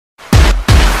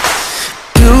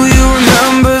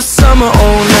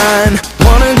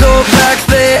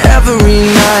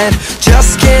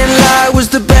was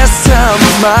the best time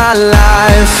of my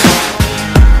life.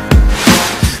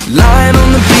 Lying on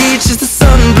the beach as the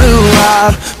sun blew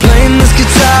out, playing this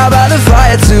guitar by the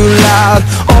fire too loud.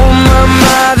 Oh my,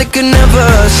 my, they could never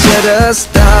shut us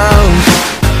down.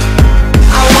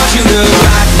 I want you to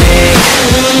rock me,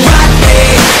 rock me,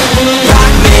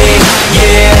 rock me,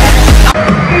 yeah.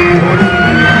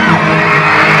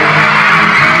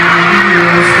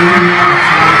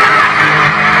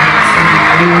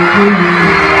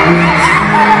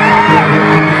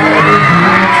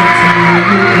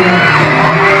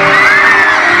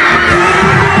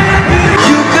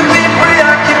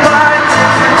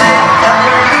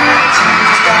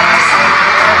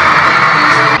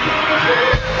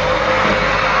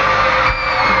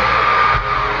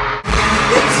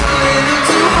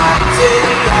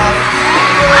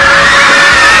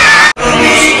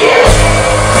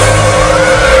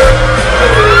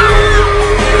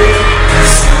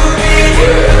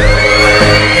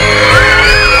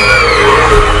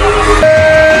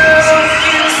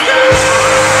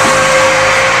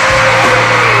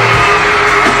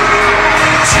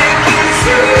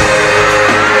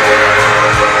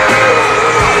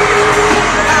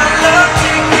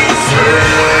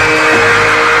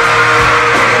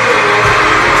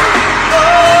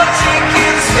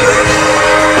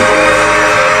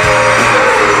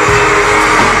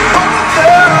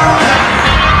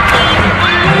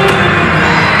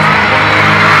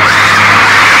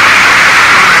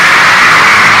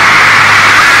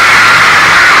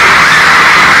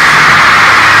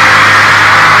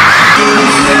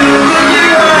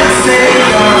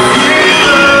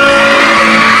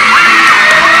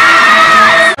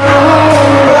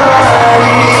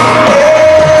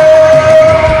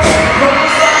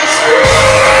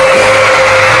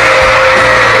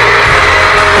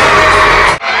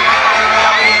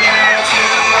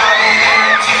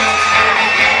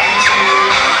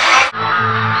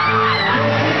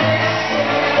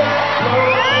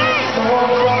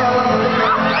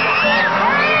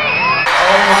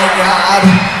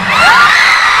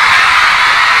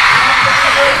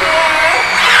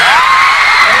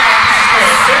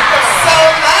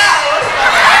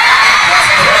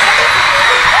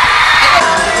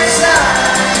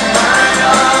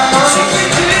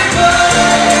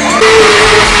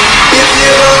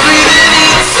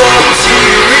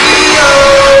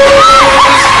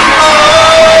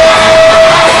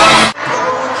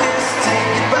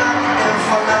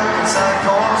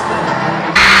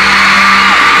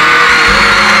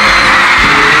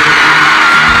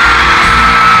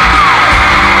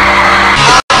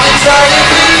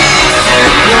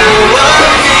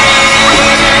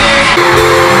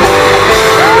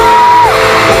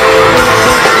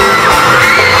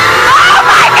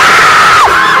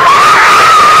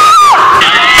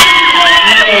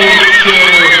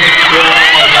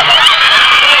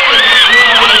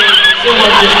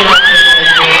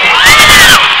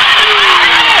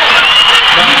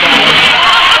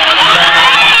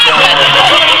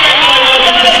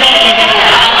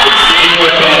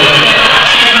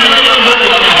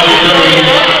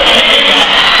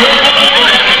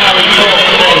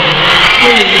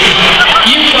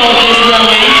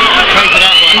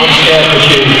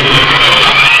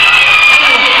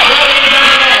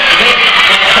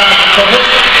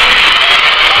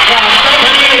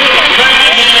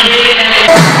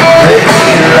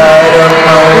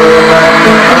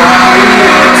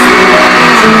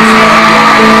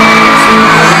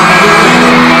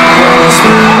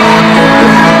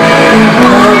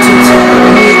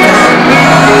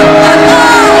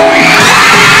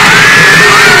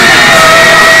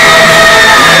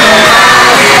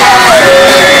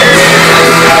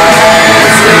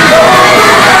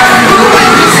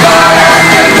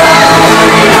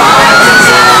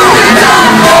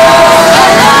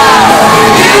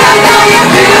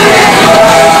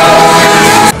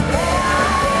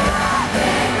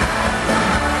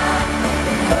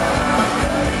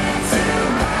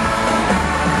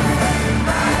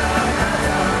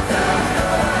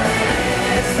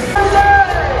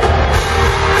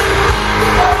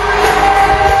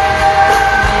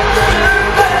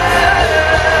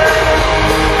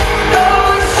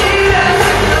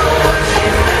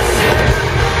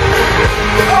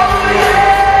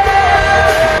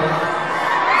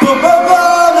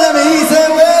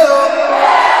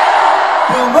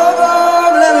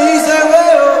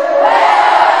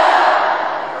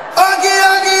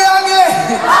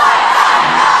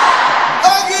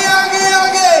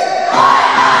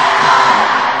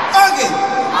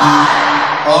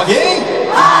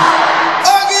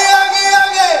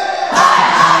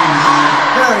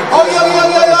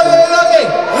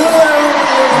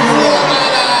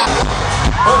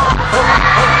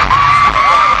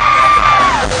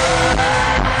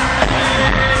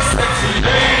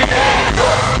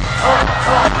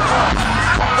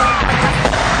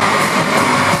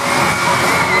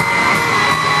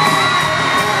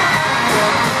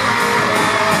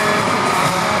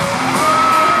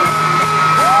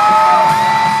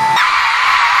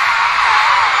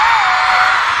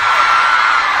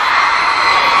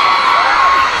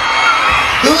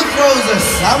 throws a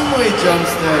sandwich on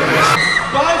stage.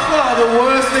 By far the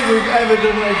worst thing we've ever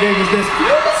done at a gig is this.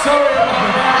 Sorry about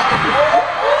that.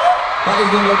 That was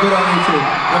going to look good on YouTube.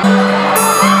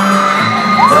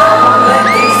 Don't let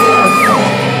these little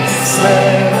things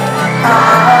slip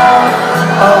out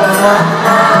of my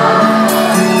mind.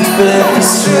 But if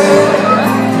it's true,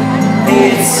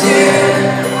 it's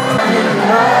you.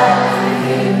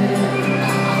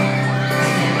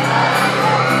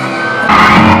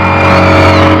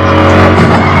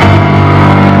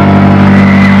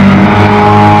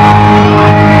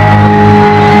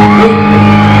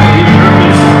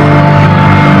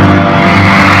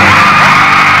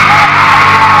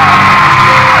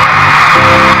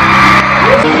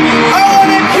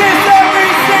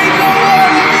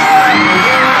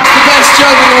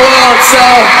 So,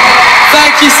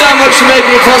 thank you so much for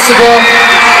making it possible.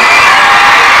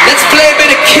 Let's play a bit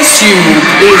of Kiss You,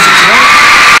 please.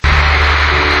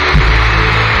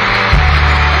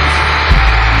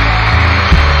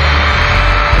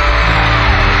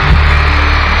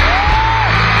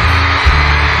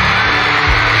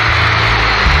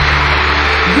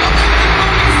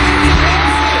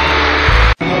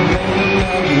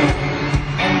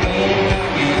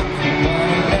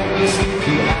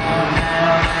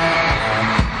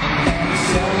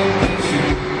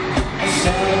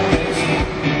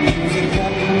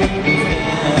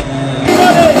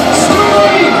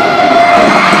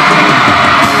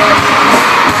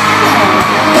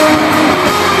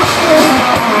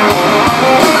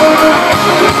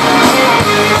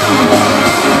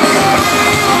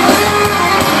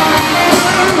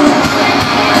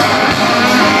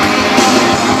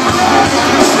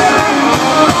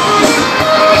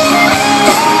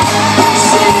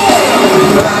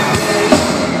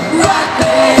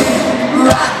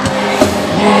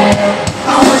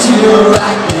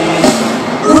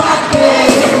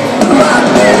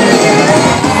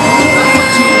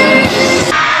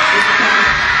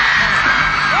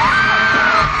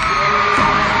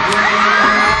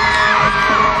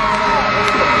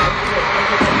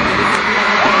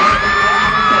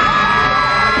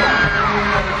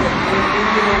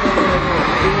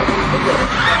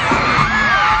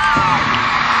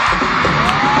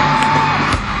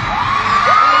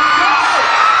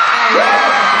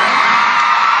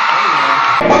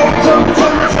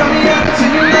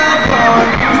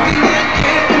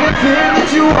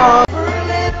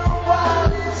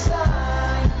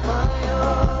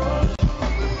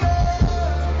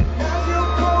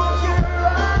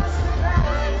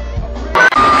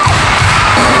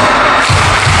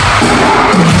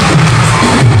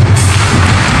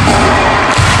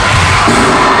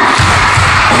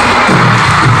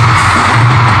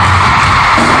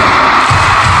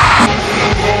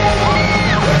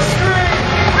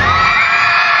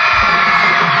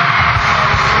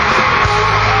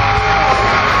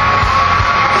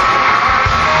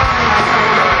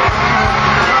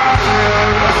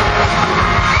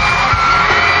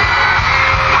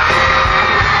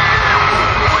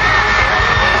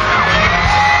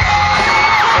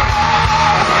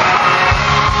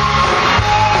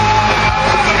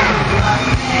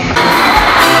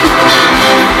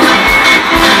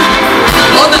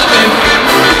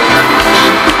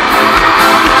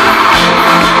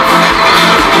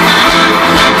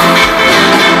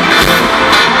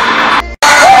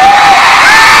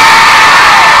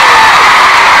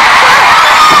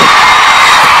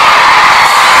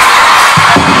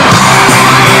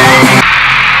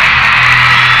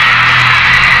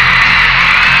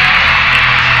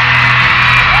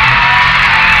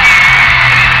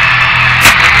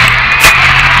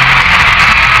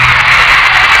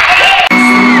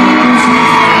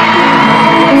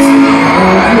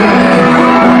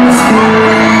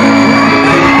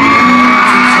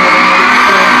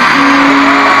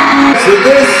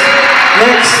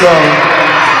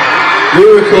 We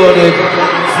recorded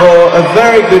for a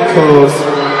very good cause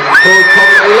called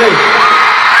Comic Relief.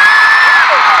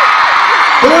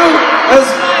 Who has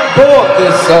bought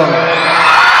this song?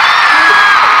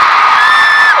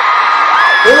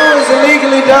 Who has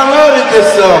illegally downloaded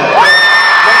this song?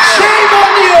 Shame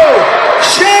on you!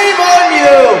 Shame on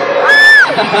you!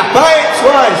 Buy it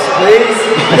twice, please.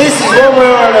 This is one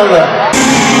way or another.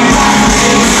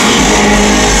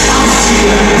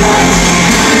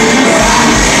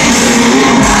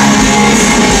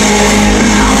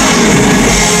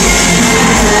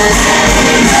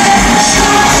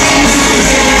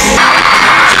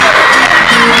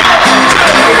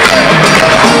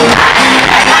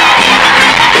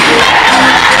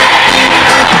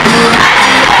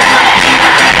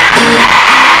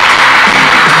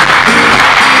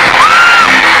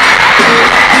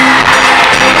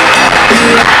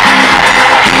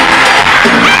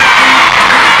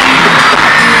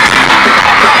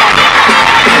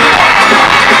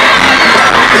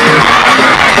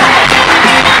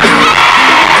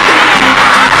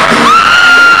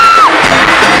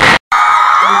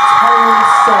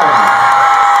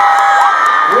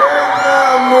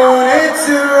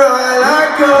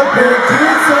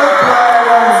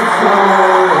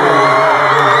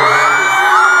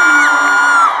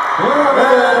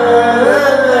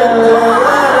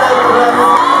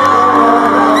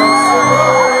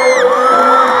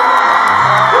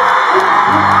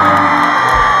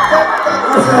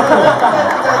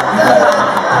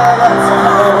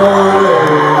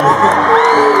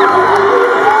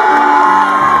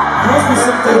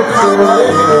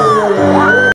 Guardate.